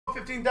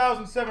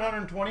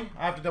15,720.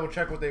 I have to double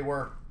check what they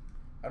were.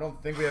 I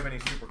don't think we have any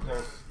super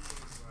close.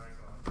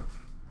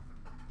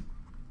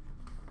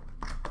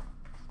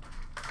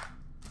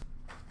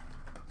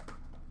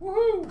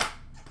 Woohoo!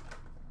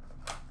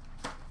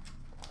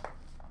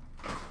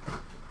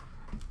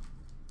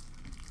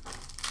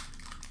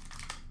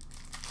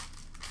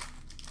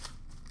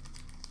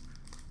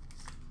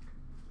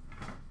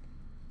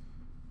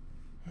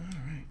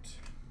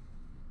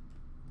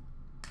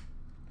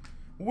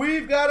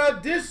 We've got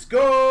a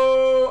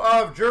disco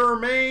of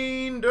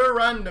Jermaine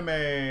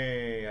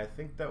Durandame. I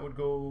think that would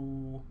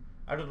go...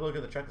 I have to look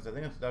at the checkers. I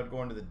think that would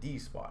go into the D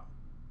spot.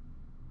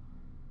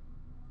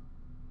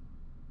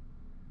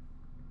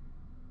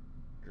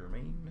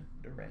 Jermaine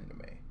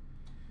Durandame.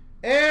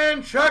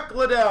 And Chuck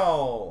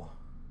Liddell.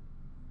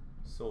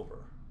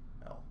 Silver.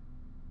 L.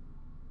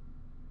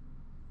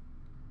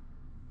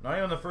 Not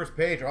even on the first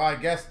page. Oh, I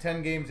guess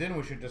 10 games in,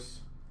 we should just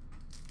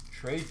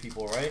trade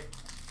people, right?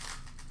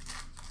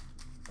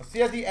 Let's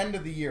see at the end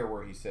of the year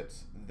where he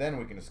sits. Then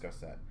we can discuss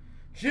that.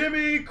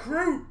 Jimmy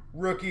Crute,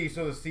 rookie,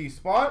 so the C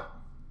spot.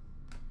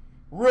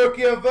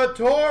 Rookie of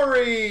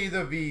Vittori,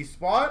 the V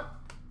spot.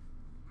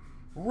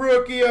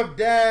 Rookie of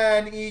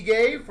Dan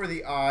Ige for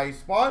the I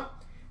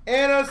spot.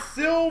 And a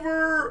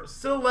silver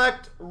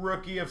select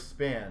rookie of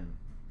Span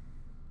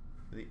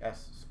for the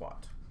S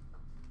spot.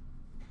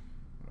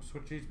 I'm going to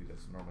switch these because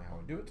that's normally how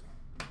I do it.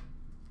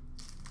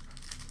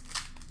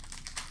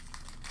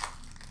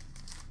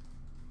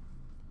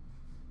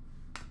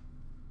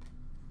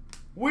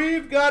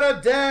 We've got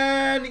a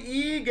Dan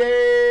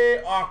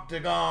Ige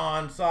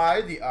octagon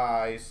side, the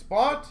I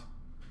spot.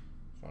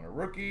 It's on a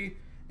rookie.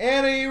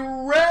 And a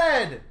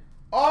red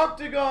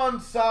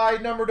octagon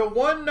side, number to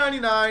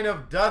 199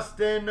 of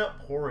Dustin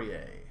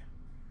Poirier.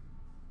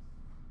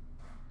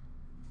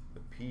 The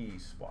P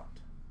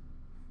spot.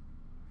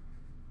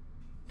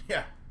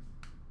 Yeah.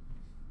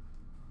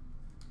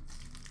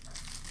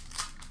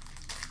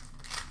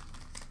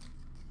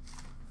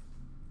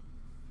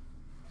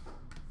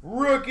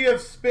 Rookie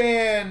of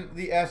Span,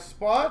 the S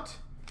spot.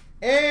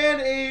 And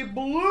a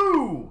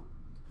blue,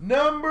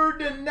 number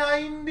to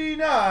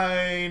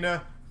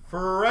 99,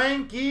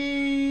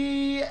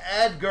 Frankie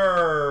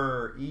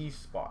Edgar, E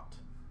spot.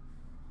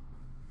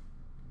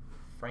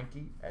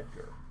 Frankie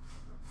Edgar.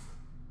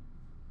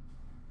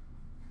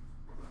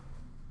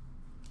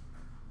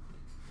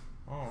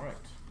 All right.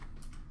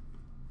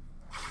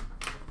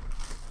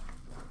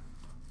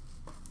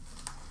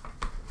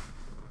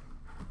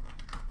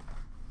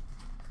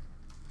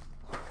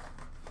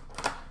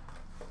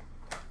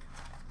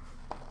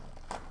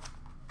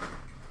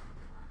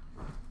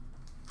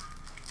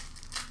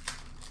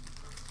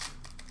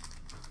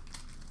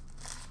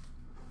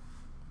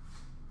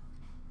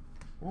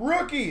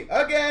 Rookie,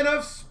 again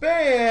of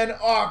Span,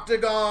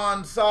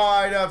 octagon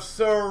side of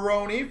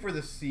Cerrone for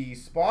the C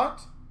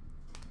spot.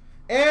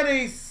 And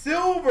a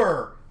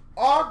silver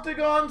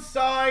octagon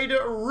side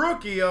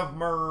rookie of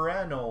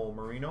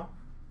Marino.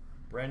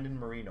 Brandon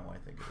Marino, I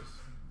think it is.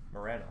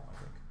 Moreno, I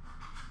think.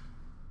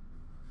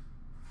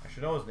 I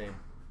should know his name.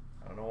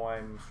 I don't know why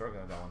I'm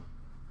struggling with that one.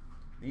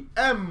 The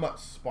M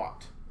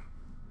spot.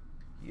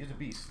 He is a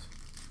beast.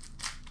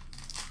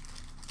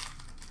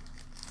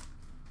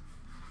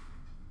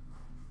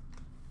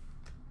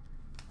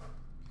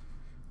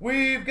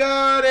 We've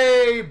got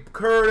a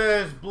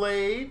Curtis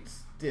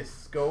Blades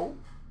disco.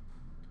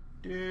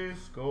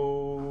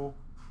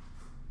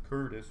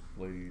 Curtis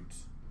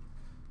Blades.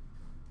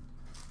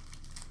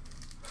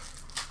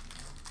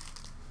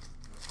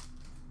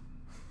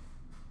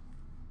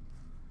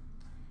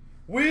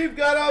 We've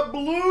got a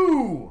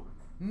blue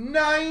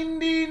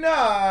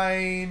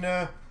 99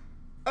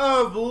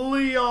 of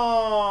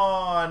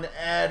Leon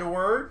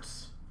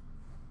Edwards.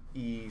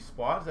 E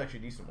spot. It's actually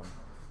a decent one.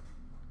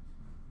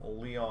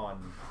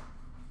 Leon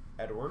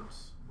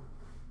Edwards.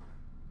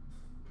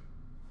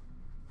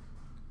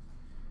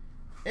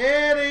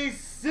 And a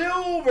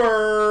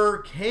silver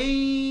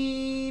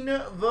Cain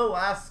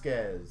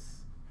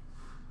Velasquez.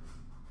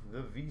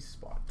 The V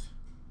spot.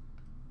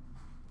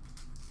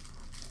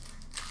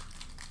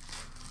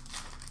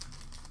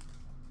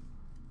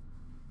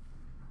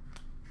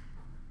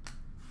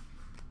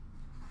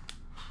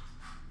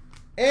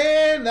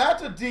 And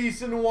that's a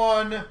decent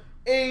one.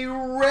 A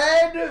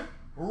red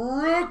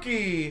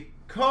rookie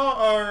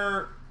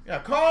concourse,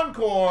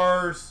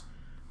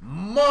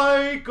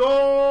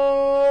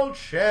 Michael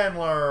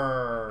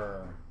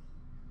Chandler.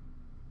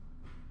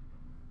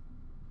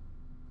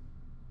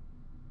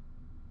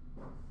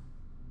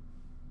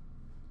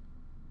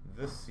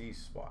 The C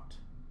spot.